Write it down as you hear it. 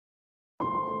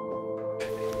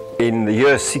In the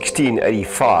year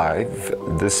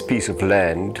 1685, this piece of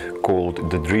land called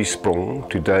the Driesprong,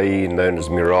 today known as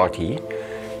Muratie,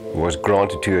 was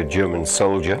granted to a German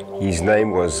soldier. His name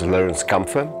was Lawrence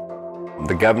Kampfer.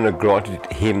 The governor granted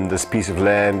him this piece of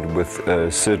land with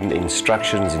certain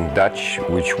instructions in Dutch,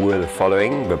 which were the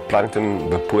following: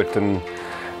 replanting, bepoorten,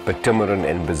 betimmeren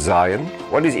and bezaaien.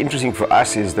 What is interesting for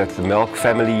us is that the Melck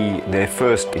family, their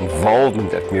first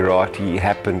involvement at Muratie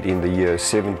happened in the year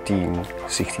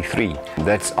 1763.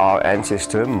 That's our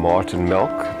ancestor, Martin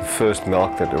Melck, the first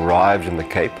Melck that arrived in the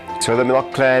Cape. So the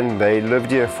Melck clan, they lived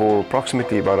here for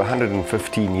approximately about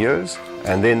 115 years,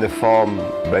 and then the farm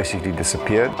basically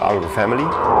disappeared out of the family.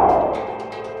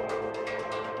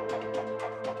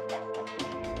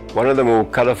 One of the more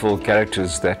colourful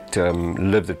characters that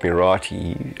lived at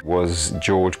Muratie was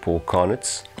George Paul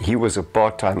Carnitz. He was a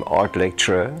part-time art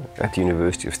lecturer at the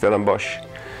University of Stellenbosch.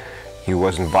 He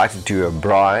was invited to a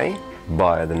braai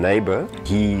by the neighbour.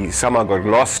 He somehow got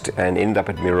lost and ended up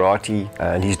at Muratie,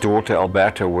 and his daughter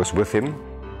Alberta was with him.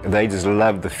 They just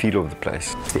loved the feel of the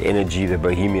place, the energy, the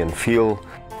bohemian feel,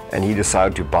 and he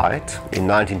decided to buy it. In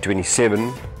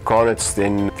 1927, Carnitz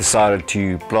then decided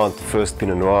to plant the first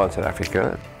Pinot Noir in South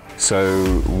Africa.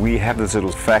 So we have this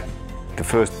little fact: the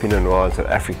first Pinot Noir in South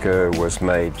Africa was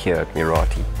made here at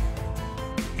Muratie.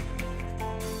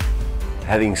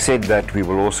 Having said that, we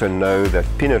will also know that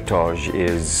Pinotage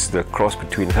is the cross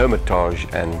between Hermitage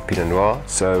and Pinot Noir.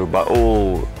 So by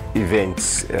all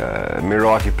events,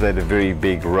 Muratie played a very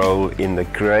big role in the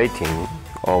creating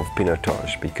of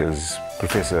Pinotage, because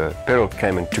Professor Perrault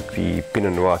came and took the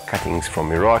Pinot Noir cuttings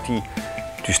from Muratie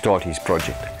to start his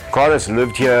project. Carnitz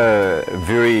lived here a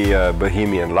very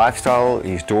bohemian lifestyle.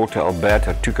 His daughter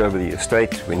Alberta took over the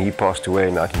estate when he passed away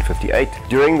in 1958.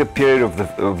 During the period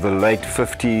of the late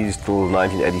 50s till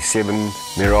 1987,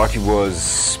 Muratie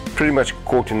was pretty much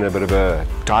caught in a bit of a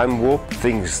time warp.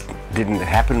 Things didn't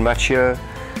happen much here.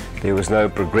 There was no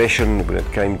progression when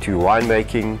it came to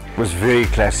winemaking. It was very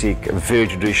classic, very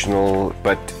traditional,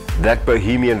 but that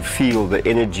bohemian feel, the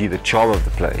energy, the charm of the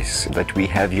place that we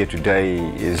have here today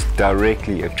is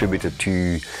directly attributed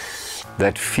to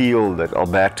that feel that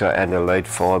Alberta and her late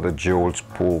father George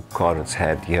Paul Carnitz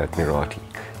had here at Muratie.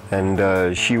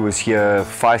 And she was here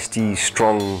feisty,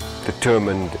 strong,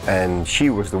 determined, and she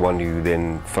was the one who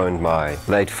then phoned my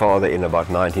late father in about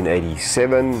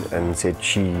 1987 and said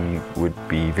she would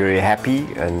be very happy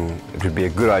and it would be a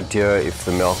good idea if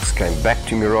the Melcks came back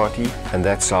to Muratie, and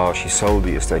that's how she sold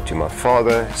the estate to my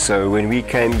father. So when we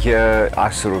came here, I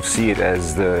sort of see it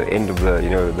as the end of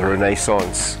the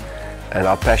Renaissance, and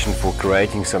our passion for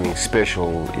creating something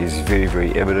special is very,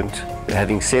 very evident.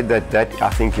 Having said that, that I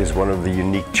think is one of the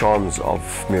unique charms of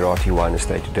Muratie Wine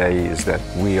Estate today, is that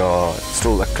we are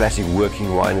still a classic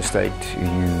working wine estate.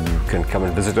 You can come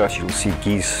and visit us, you'll see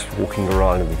geese walking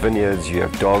around in the vineyards, you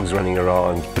have dogs running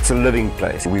around. It's a living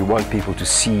place. We want people to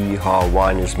see how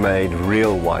wine is made,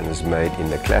 real wine is made in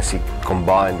the classic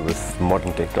combined with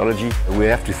modern technology. We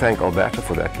have to thank Alberta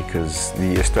for that, because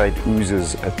the estate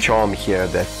oozes a charm here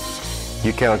that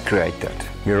you cannot create that.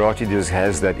 Muratie just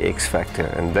has that X factor,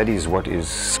 and that is what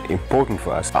is important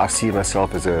for us. I see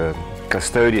myself as a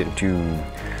custodian to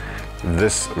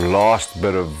this last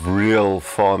bit of real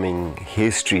farming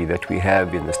history that we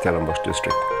have in the Stellenbosch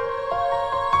district.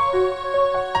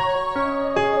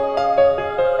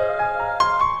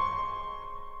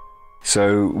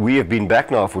 So we have been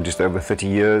back now for just over 30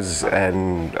 years,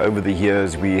 and over the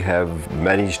years we have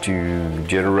managed to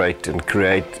generate and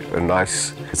create a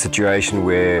nice situation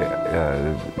where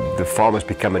the farm has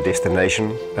become a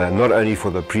destination, not only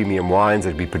for the premium wines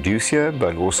that we produce here,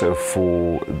 but also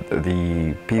for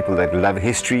the people that love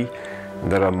history,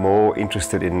 that are more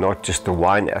interested in not just the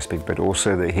wine aspect, but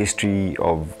also the history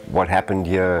of what happened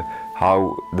here,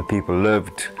 how the people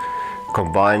lived,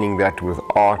 combining that with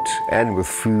art and with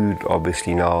food,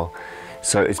 obviously now.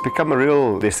 So it's become a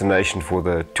real destination for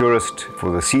the tourist,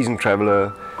 for the seasoned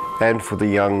traveller, and for the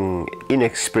young,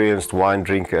 inexperienced wine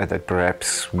drinker that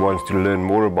perhaps wants to learn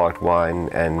more about wine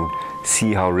and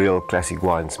see how real classic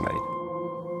wine's made.